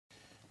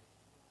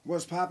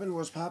What's poppin',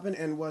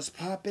 and what's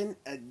poppin'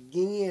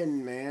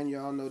 again, man?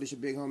 Y'all know this your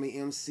Big Homie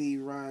MC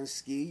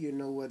Ron-Skii. You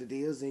know what it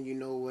is and you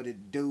know what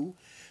it do.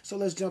 So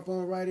let's jump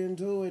on right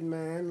into it,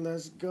 man.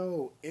 Let's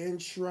go.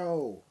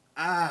 Intro.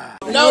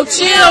 No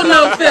chill,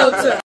 no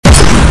filter.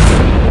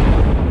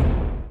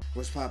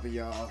 What's poppin',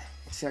 y'all?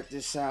 Check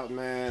this out,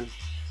 man.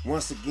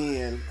 Once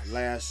again,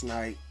 last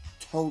night,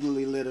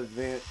 totally lit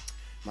event.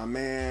 My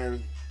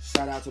man,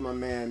 shout out to my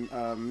man,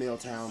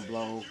 Milltown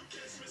Blow.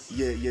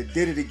 You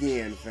did it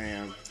again,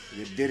 fam.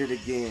 You did it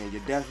again.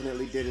 You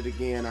definitely did it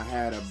again. I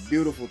had a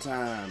beautiful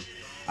time.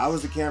 I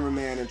was the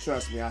cameraman, and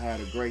trust me, I had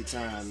a great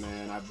time,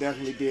 man. I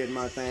definitely did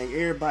my thing.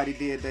 Everybody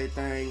did their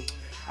thing.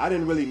 I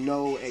didn't really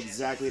know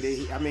exactly.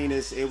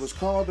 It was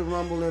called the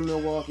Rumble in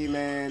Milwaukee,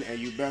 man, and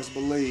you best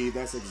believe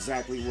that's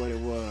exactly what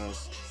it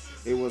was.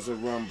 It was a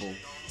rumble.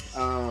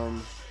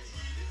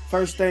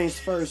 First things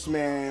first,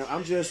 man.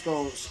 I'm just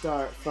gonna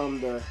start from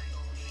the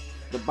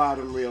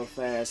bottom real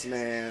fast,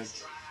 man.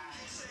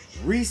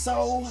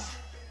 Riso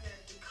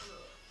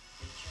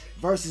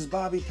versus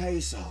Bobby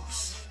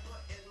Pesos.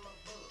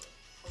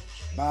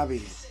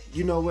 Bobby,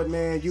 you know what,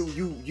 man?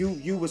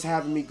 You was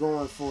having me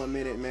going for a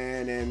minute,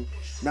 man, and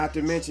not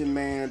to mention,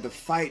 man, the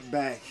fight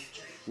back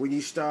when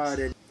you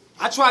started.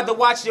 I tried to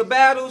watch your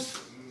battles,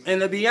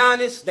 and to be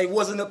honest, they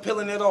wasn't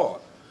appealing at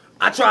all.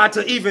 I tried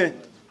to even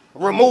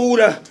remove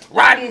the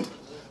rotten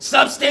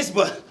substance,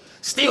 but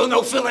still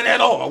no feeling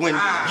at all. When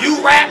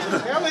you rap,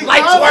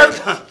 lights work,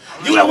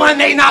 you the one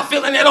they not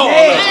feeling at all.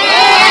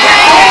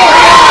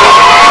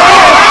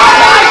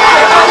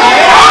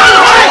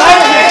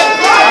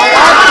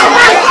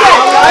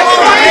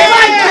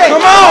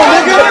 Come on,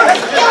 nigga!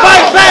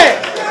 Fight back!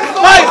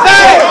 Fight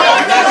back!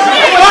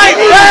 Fight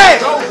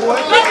back!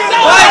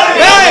 Fight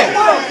back!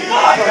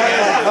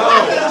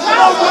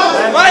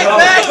 Fight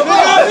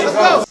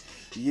back!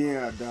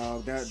 Yeah,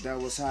 dog, that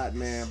was hot,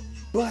 man.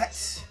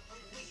 But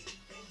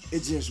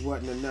it just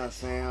wasn't enough,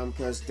 fam,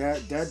 because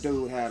that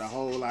dude had a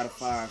whole lot of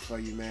fire for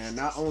you, man.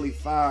 Not only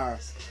fire,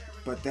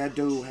 but that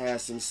dude had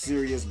some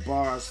serious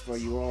bars for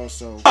you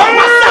also.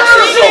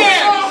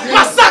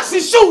 My socks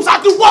and shoes,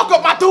 I do walk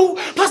up my dude,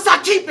 plus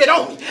I keep it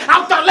on me.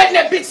 I'm done letting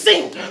that bitch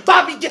sing.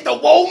 Bobby get the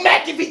whoa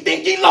Mac if he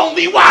think he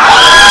lonely. Wow!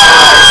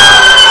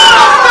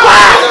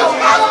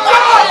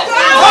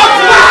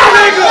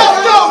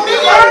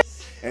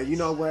 And you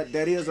know what?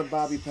 That is a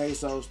Bobby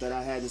Pesos that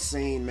I hadn't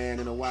seen, man,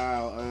 in a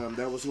while.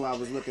 That was who I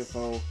was looking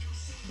for.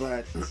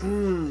 But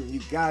you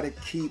gotta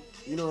keep,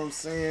 you know what I'm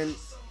saying?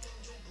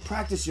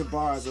 Practice your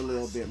bars a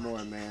little bit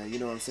more, man. You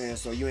know what I'm saying?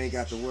 So you ain't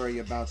got to worry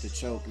about the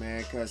choke,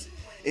 man, because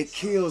it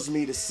kills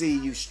me to see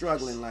you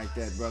struggling like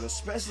that, brother.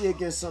 Especially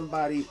against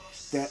somebody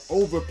that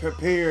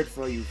over-prepared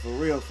for you, for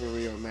real,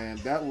 man.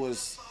 That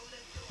was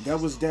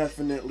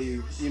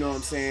definitely, you know what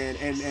I'm saying?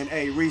 And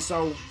hey,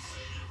 Riso,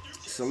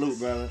 salute,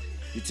 brother.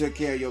 You took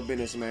care of your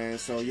business, man.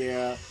 So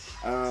yeah,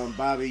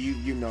 Bobby,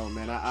 you know,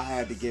 man, I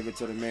had to give it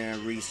to the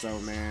man Riso,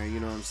 man. You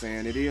know what I'm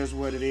saying? It is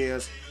what it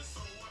is.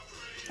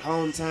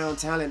 Hometown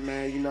talent,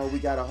 man. You know, we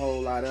got a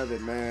whole lot of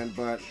it, man.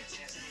 But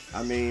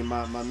I mean,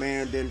 my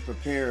man didn't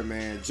prepare,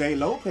 man. J.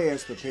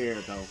 Lopez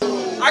prepared though.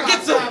 I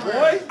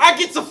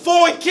get to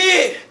foreign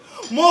kid.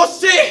 More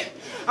shit.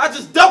 I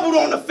just doubled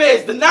on the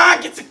feds. The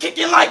 9 gets a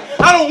kicking like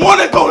I don't want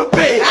to go to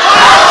bed.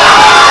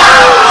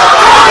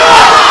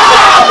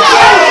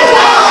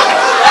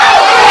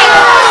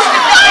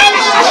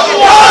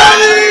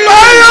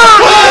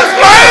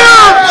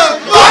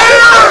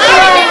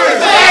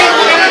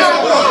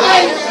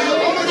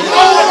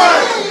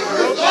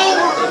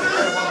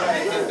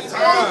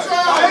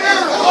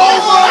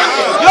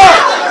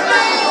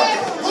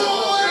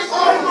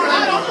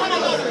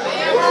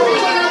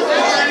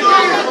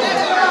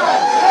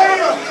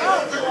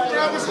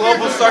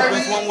 Global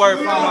Serpents, one word,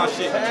 find my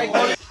shit.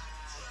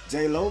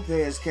 J.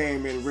 Lopez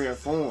came in rare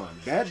form.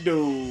 That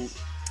dude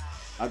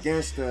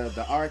against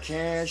the Arc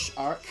Cash,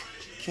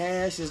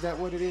 is that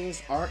what it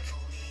is? Arc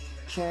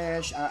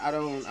Cash?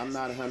 I'm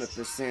not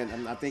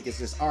 100%. I think it's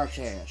just Arc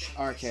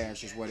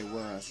Cash is what it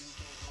was.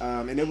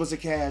 And it was a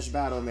cash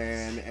battle,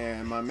 man.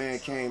 And my man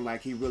came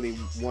like he really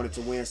wanted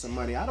to win some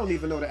money. I don't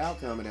even know the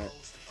outcome of that.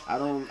 I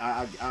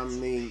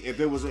mean, if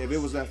it was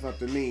left up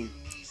to me,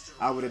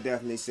 I would have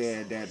definitely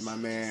said that my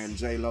man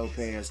J.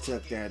 Lopez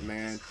took that,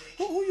 man.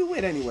 Who you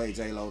with anyway,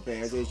 J.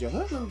 Lopez? Is your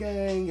hoodlum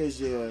gang? Is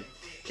your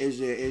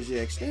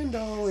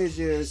extendo? Is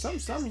your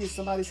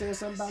somebody saying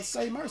something about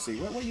Say Mercy?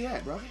 Where you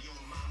at, brother?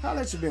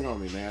 Holla at your big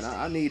homie, man.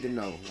 I need to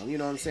know. You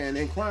know what I'm saying?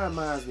 Inquiring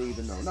minds need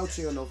to know.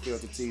 noChill,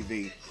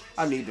 noFilterTV.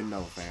 I need to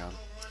know,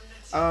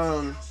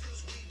 fam.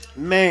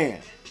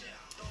 Man,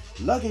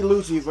 Lucky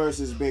Lucci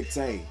versus Big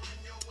Tay.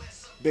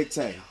 Big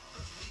Tay,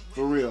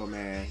 for real,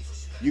 man.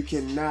 You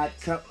cannot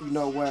cut. You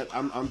know what?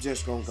 I'm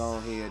just gonna go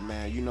ahead,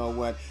 man. You know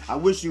what? I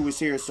wish you was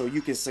here so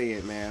you can say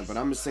it, man. But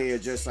I'm gonna say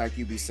it just like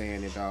you be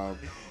saying it, dog.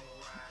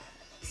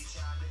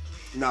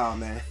 Nah,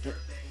 man.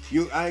 I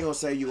ain't gonna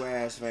say you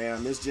ass,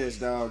 fam. It's just,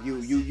 dog,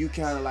 you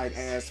kind of like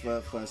ask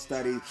for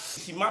study.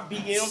 See, my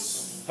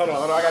BM, hold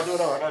on, I gotta do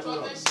it on,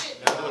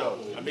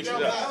 I mix it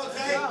up.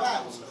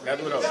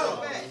 Gotta do it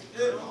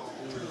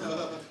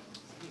on.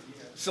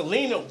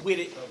 Selena with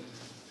it,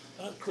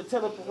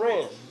 Cortella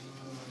Perez.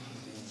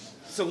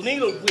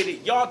 Selena with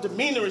it, y'all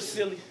demeanor is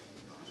silly.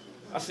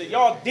 I said,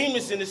 y'all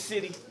demons in the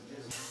city.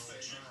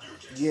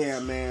 Yeah,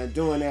 man,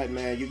 doing that,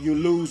 man, you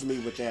lose me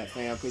with that,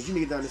 fam, because you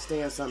need to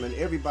understand something.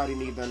 Everybody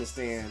needs to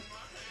understand.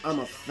 I'm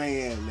a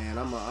fan, man.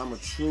 I'm a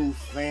true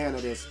fan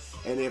of this.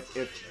 And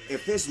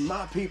if it's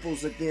my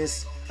peoples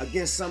against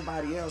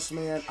somebody else,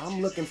 man,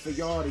 I'm looking for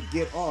y'all to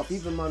get off.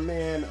 Even my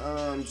man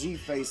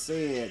G-Face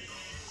said,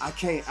 I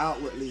can't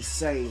outwardly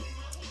say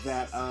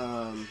that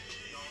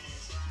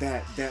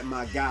that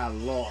my guy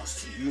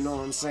lost. You know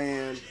what I'm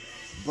saying?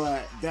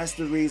 But that's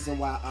the reason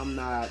why I'm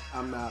not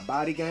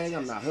Body Gang,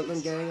 I'm not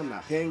Hoodlum Gang, I'm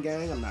not Pen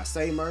Gang, I'm not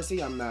Say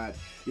Mercy, I'm not,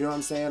 you know what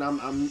I'm saying? I'm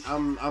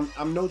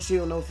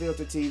noChill,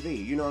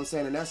 noFilterTV. You know what I'm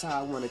saying? And that's how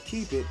I want to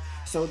keep it,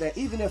 so that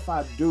even if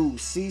I do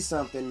see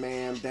something,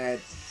 man, that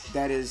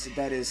is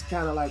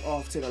kind of like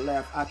off to the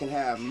left, I can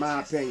have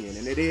my opinion,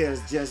 and it is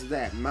just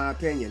that, my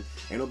opinion.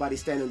 Ain't nobody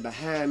standing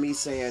behind me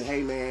saying,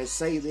 hey man,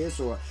 say this,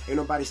 or ain't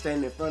nobody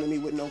standing in front of me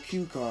with no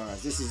cue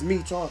cards. This is me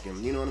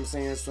talking, you know what I'm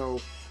saying?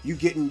 So you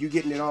getting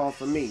it all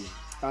from me.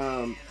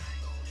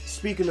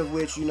 Speaking of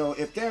which, you know,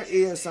 if there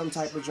is some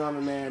type of drama,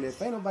 man, if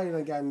ain't nobody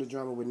done got into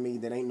drama with me,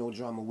 then ain't no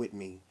drama with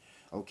me,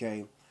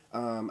 okay?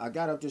 I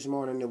got up this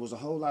morning, there was a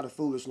whole lot of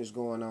foolishness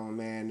going on,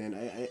 man, and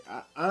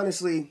I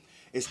honestly,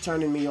 it's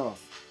turning me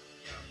off.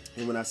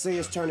 And when I say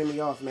it's turning me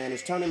off, man,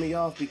 it's turning me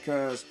off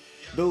because,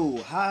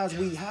 dude, how's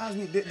we,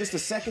 this the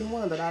second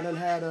one that I done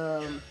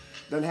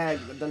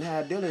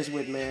had dealings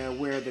with, man,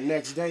 where the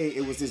next day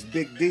it was this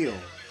big deal.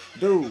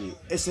 Dude,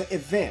 it's an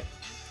event.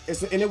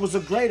 And it was a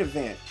great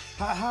event.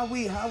 How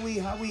we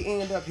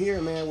end up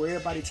here, man, where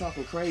everybody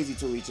talking crazy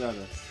to each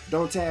other.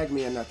 Don't tag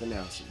me in nothing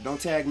else.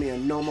 Don't tag me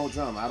in no more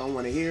drama. I don't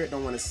want to hear it,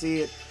 don't want to see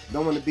it,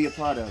 don't want to be a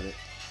part of it.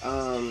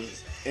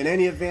 In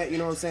any event, you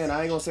know what I'm saying,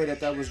 I ain't gonna say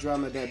that was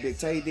drama that Big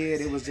Tay did.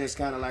 It was just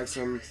kind of like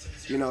some,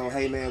 you know,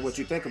 hey man, what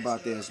you think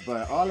about this?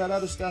 But all that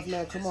other stuff,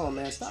 man, come on,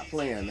 man, stop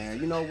playing, man.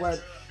 You know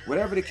what?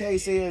 Whatever the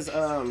case is,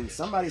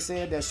 somebody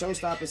said that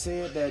Showstopper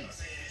said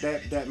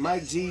that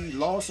Mike G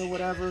lost or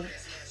whatever,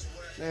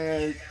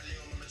 and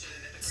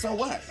so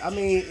what? I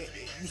mean,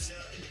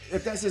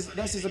 if that's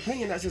his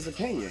opinion, that's his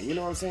opinion. You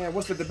know what I'm saying?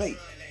 What's the debate?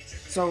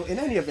 So in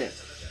any event,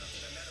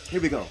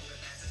 here we go.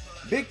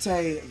 Big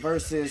Tay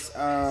versus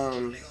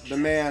the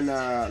man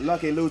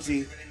Lucky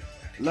Lucci.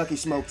 Lucky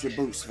smoked your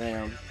boots,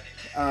 fam.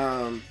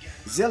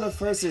 Zilla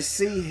versus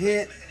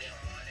C-Hit.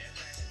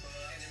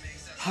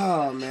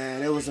 Oh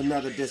man, it was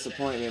another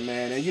disappointment,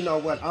 man. And you know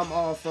what? I'm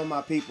all for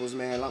my peoples,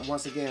 man. Like,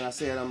 once again, I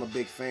said I'm a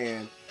big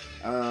fan.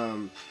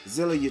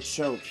 Zilla, you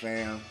choked,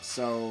 fam.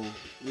 So,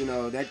 you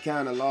know, that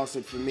kind of lost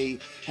it for me.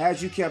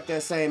 Had you kept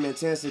that same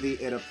intensity,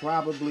 it'd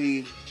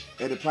probably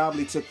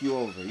took you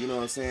over. You know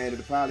what I'm saying?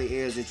 It'd probably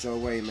airs it your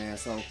way, man.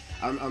 So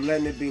I'm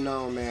letting it be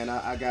known, man.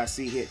 I got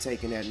C-Hit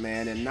taking that,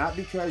 man. And not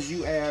because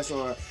you asked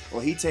or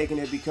he taking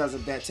it because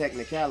of that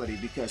technicality,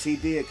 because he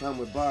did come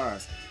with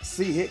bars.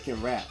 C-Hit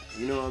can rap.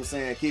 You know what I'm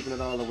saying? Keeping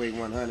it all the way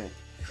 100.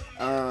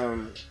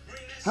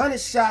 100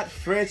 shot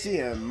Frenchie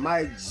and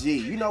Mike G.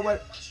 You know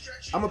what?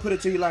 I'm gonna put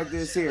it to you like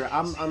this here.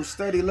 I'm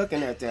steady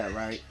looking at that,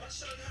 right?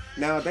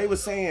 Now they were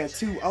saying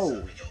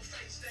 2-0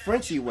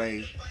 Frenchie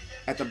way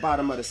at the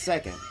bottom of the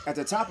second. At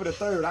the top of the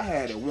third, I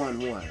had it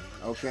 1-1.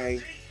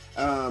 Okay.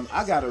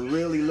 I gotta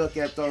really look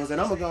at those, and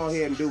I'm gonna go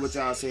ahead and do what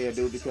y'all said,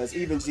 dude, because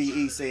even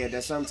GE said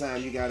that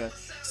sometimes you gotta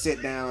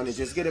sit down and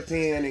just get a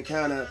pen and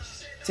kind of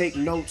take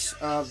notes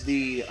of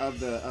who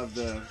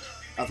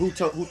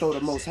throw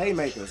the most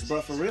haymakers.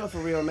 But for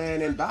real,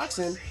 man, in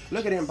boxing,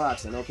 look at in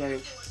boxing, okay?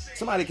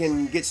 Somebody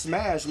can get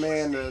smashed,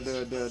 man,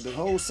 the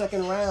whole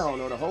second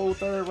round or the whole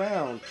third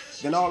round.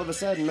 Then all of a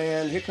sudden,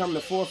 man, here come the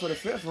fourth or the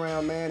fifth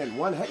round, man, and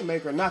one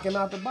haymaker knock him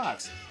out the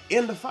box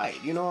in the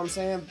fight. You know what I'm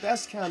saying?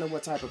 That's kind of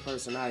what type of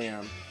person I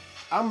am.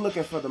 I'm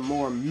looking for the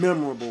more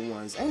memorable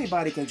ones.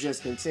 Anybody can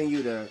just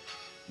continue to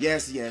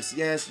yes, you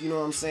know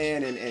what I'm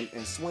saying,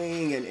 and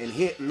swing and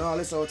hit and all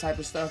this old type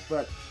of stuff.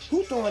 But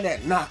who throwing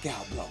that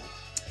knockout blow?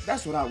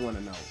 That's what I want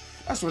to know.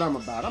 That's what I'm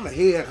about. I'm a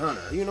head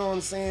hunter. You know what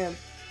I'm saying?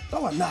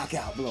 Throw a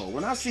knockout blow.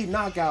 When I see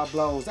knockout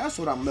blows, that's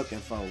what I'm looking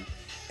for.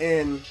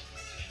 And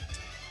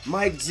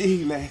Mike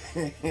G, man,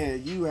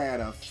 you had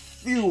a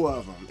few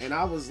of them. And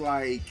I was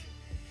like,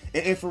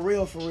 and for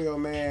real,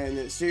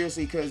 man,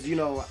 seriously, because, you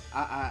know,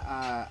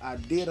 I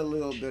did a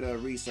little bit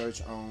of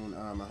research on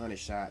 100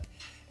 shot.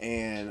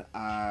 And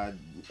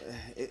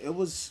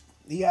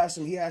he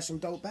had some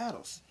dope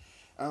battles.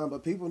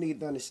 But people need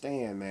to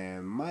understand,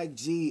 man, Mike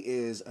G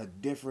is a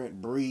different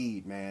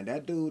breed, man.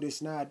 That dude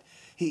is not,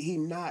 he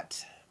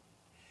not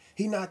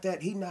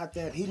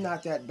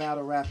that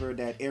battle rapper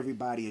that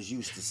everybody is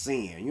used to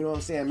seeing. You know what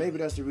I'm saying? Maybe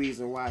that's the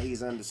reason why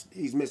he's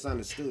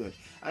misunderstood.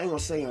 I ain't gonna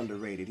say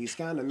underrated. He's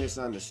kind of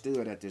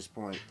misunderstood at this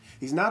point.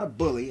 He's not a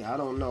bully. I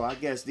don't know. I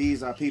guess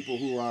these are people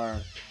who are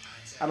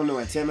I don't know,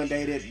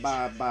 intimidated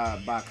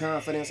by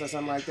confidence or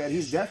something like that.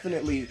 He's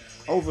definitely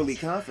overly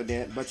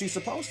confident, but you're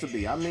supposed to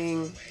be. I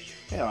mean,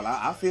 hell,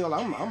 I feel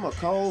I'm a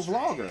cold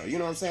vlogger. You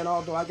know what I'm saying?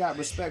 Although I got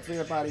respect for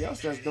everybody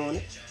else that's doing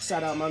it.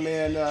 Shout out my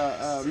man,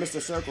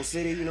 Mr. Circle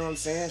City. You know what I'm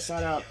saying?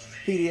 Shout out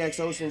PDX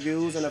Ocean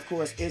Views, and of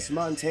course,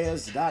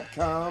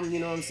 itsmontez.com. You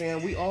know what I'm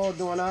saying? We all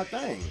doing our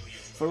thing.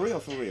 For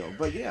real, for real.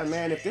 But yeah,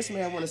 man, if this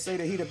man want to say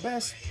that he the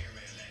best,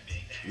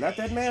 let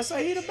that man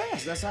say he the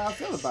best. That's how I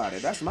feel about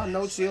it. That's my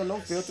noChill,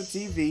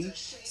 noFilterTV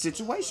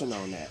situation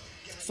on that.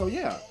 So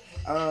yeah,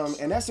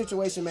 in that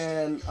situation,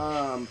 man,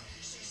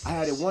 I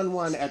had it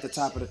 1-1 at the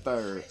top of the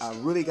third. I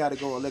really got to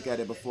go and look at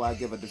it before I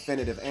give a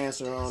definitive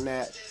answer on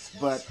that.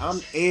 But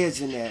I'm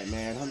edging that,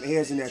 man. I'm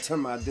edging that to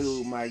my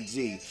dude, Mike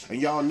G.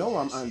 And y'all know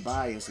I'm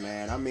unbiased,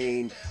 man. I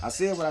mean, I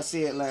said what I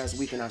said last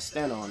week, and I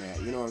stand on that.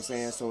 You know what I'm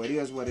saying? So it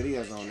is what it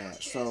is on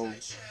that. So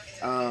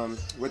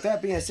with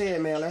that being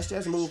said, man, let's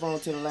just move on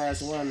to the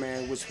last one,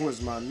 man, which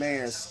was my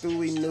man,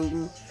 Stewie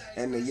Newton,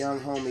 and the young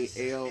homie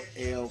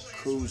LL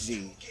Cool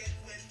G.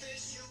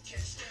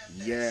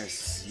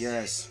 Yes,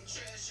 yes.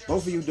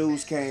 Both of you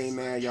dudes came,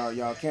 man.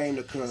 Y'all came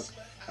to cook.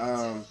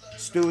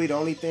 Stewie, the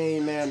only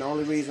thing, man, the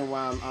only reason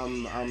why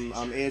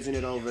I'm edging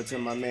it over to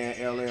my man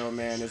LL,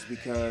 man, is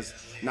because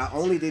not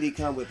only did he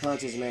come with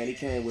punches, man, he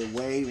came with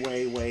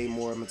way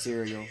more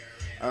material.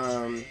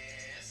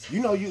 You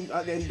know,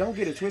 and don't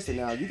get it twisted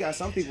now. You got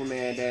some people,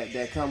 man,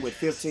 that come with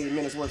 15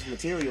 minutes worth of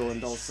material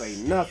and don't say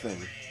nothing.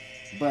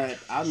 But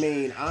I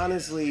mean,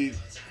 honestly,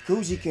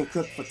 Coogee can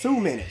cook for 2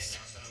 minutes.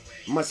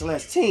 Much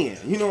less 10.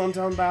 You know what I'm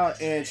talking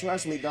about? And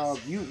trust me, dog,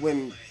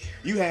 when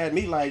you had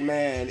me like,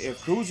 man,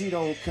 if Coogee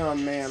don't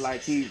come, man,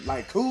 like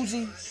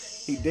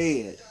Coogee, he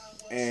dead.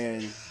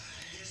 And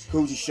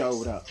Coogee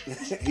showed up.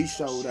 He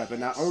showed up. And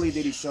not only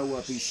did he show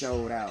up, he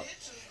showed out.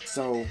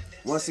 So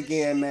once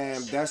again,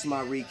 man, that's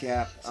my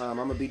recap. I'm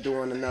gonna be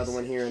doing another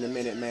one here in a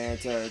minute, man,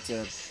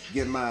 to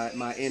give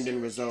my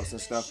ending results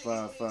and stuff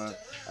for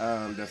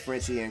the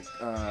Frenchie and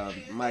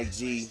Mike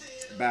G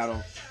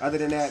battle. Other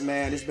than that,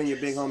 man, it's been your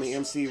big homie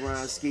MC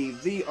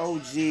Ron-Skii, the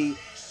OG,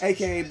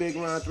 aka Big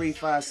Ron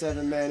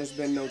 357, man. It's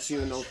been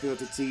noChill,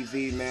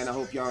 noFilterTV, man. I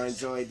hope y'all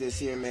enjoyed this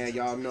here, man.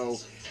 Y'all know.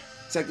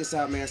 Check this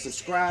out, man.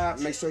 Subscribe.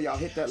 Make sure y'all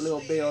hit that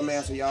little bell,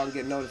 man, so y'all can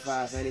get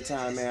notified for any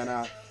time, man,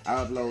 I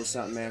upload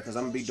something, man, because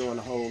I'm going to be doing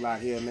a whole lot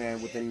here,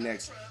 man, within the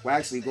next, we're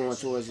actually going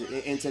towards,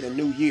 into the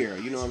new year,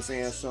 you know what I'm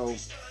saying? So,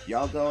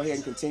 y'all go ahead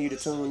and continue to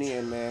tune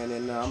in, man,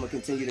 and I'm going to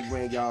continue to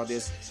bring y'all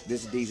these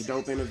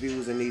dope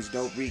interviews and these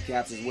dope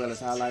recaps, as well as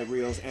highlight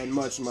reels, and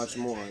much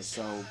more.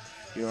 So,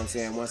 you know what I'm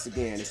saying? Once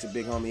again, it's your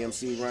big homie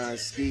MC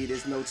Ron-Skii.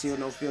 This noChill,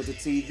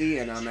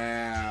 noFilterTV, and I'm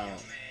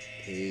out.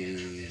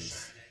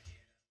 Peace.